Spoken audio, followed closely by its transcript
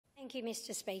Thank you,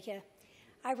 Mr Speaker.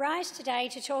 I rise today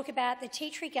to talk about the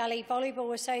TTG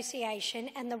Volleyball Association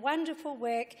and the wonderful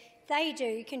work they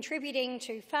do contributing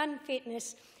to fun,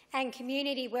 fitness and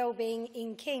community wellbeing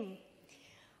in King.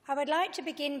 I would like to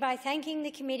begin by thanking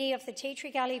the committee of the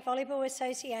TTG Volleyball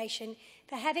Association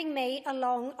for having me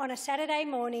along on a Saturday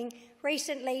morning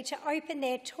recently to open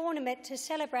their tournament to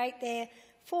celebrate their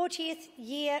 40th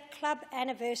year club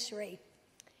anniversary.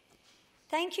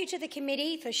 Thank you to the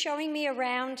committee for showing me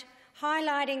around,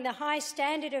 highlighting the high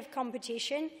standard of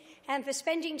competition and for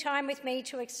spending time with me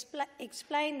to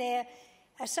explain their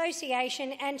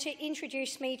association and to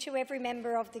introduce me to every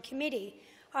member of the committee.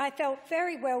 I felt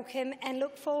very welcome and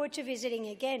look forward to visiting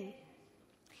again.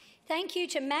 Thank you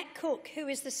to Matt Cook, who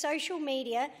is the social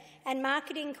media and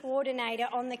marketing coordinator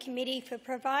on the committee, for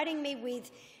providing me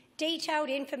with detailed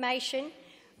information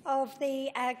of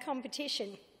the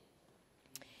competition.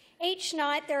 Each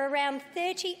night there are around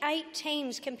 38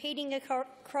 teams competing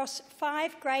across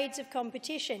 5 grades of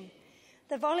competition.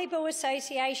 The Volleyball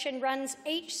Association runs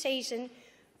each season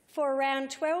for around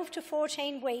 12 to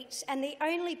 14 weeks, and the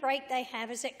only break they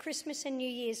have is at Christmas and New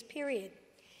Year's period.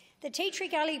 The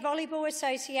TTG Volleyball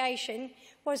Association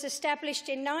was established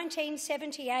in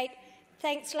 1978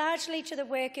 thanks largely to the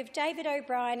work of David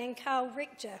O'Brien and Carl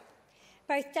Richter.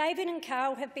 Both David and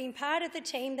Carl have been part of the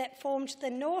team that formed the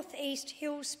North East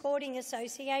Hills Sporting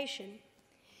Association.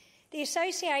 The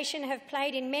association have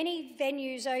played in many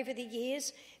venues over the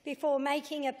years before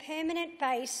making a permanent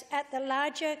base at the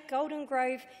larger Golden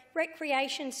Grove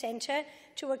Recreation Centre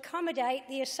to accommodate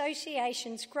the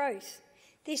association's growth.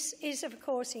 This is, of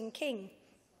course, in King.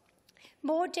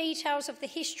 More details of the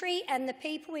history and the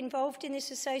people involved in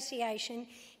this association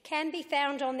can be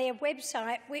found on their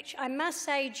website, which I must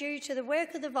say, due to the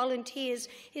work of the volunteers,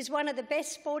 is one of the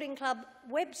best sporting club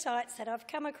websites that I've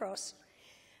come across.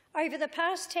 Over the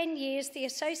past 10 years, the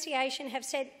association have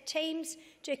sent teams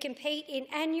to compete in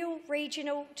annual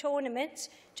regional tournaments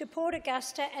to Port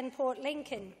Augusta and Port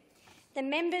Lincoln. The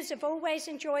members have always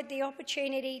enjoyed the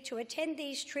opportunity to attend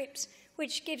these trips,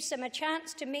 which gives them a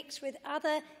chance to mix with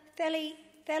other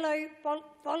fellow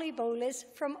volleyballers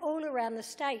from all around the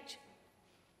state.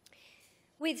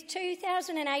 With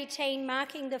 2018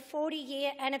 marking the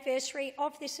 40-year anniversary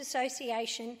of this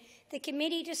association, the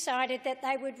committee decided that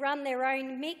they would run their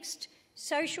own mixed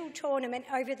social tournament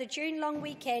over the June long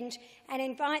weekend and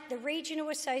invite the regional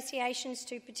associations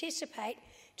to participate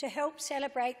to help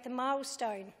celebrate the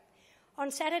milestone.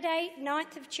 On Saturday,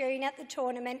 9th of June at the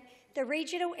tournament, the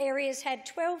regional areas had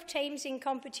 12 teams in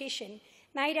competition,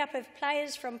 made up of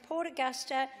players from Port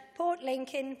Augusta, Port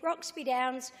Lincoln, Roxby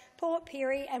Downs, Port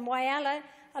Pirie and Whyalla,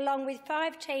 along with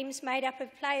 5 teams made up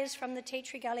of players from the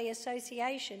TTG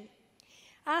Association.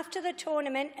 After the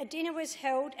tournament, a dinner was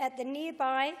held at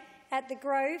the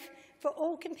Grove for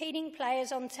all competing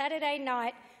players on Saturday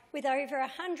night, with over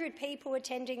 100 people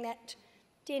attending that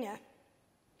dinner.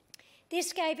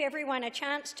 This gave everyone a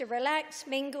chance to relax,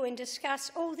 mingle and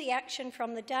discuss all the action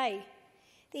from the day.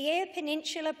 The Eyre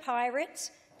Peninsula Pirates,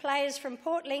 players from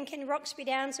Port Lincoln, Roxby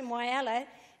Downs and Whyalla,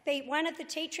 beat one of the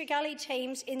TTG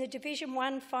teams in the Division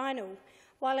 1 final,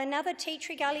 while another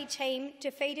TTG team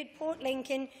defeated Port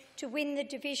Lincoln to win the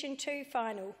Division 2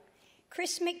 final.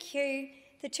 Chris McHugh,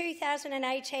 the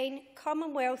 2018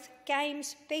 Commonwealth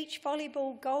Games beach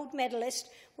volleyball gold medalist,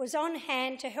 was on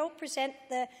hand to help present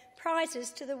the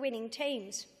prizes to the winning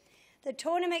teams. The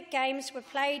tournament games were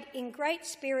played in great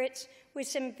spirits with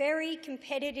some very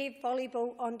competitive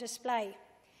volleyball on display.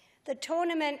 The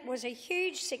tournament was a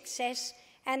huge success,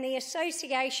 and the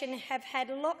association have had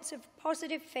lots of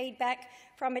positive feedback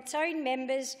from its own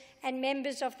members and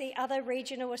members of the other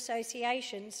regional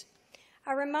associations.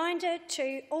 A reminder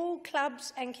to all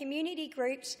clubs and community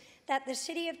groups that the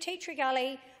City of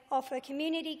TTG offer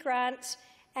community grants,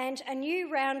 and a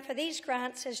new round for these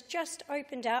grants has just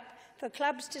opened up for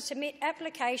clubs to submit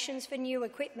applications for new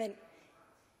equipment.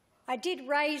 I did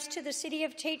raise to the City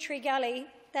of TTG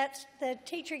that the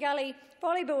TTG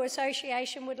Volleyball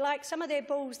Association would like some of their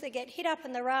balls that get hit up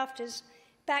in the rafters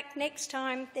back next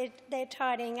time they're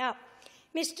tidying up.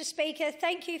 Mr Speaker,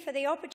 thank you for the opportunity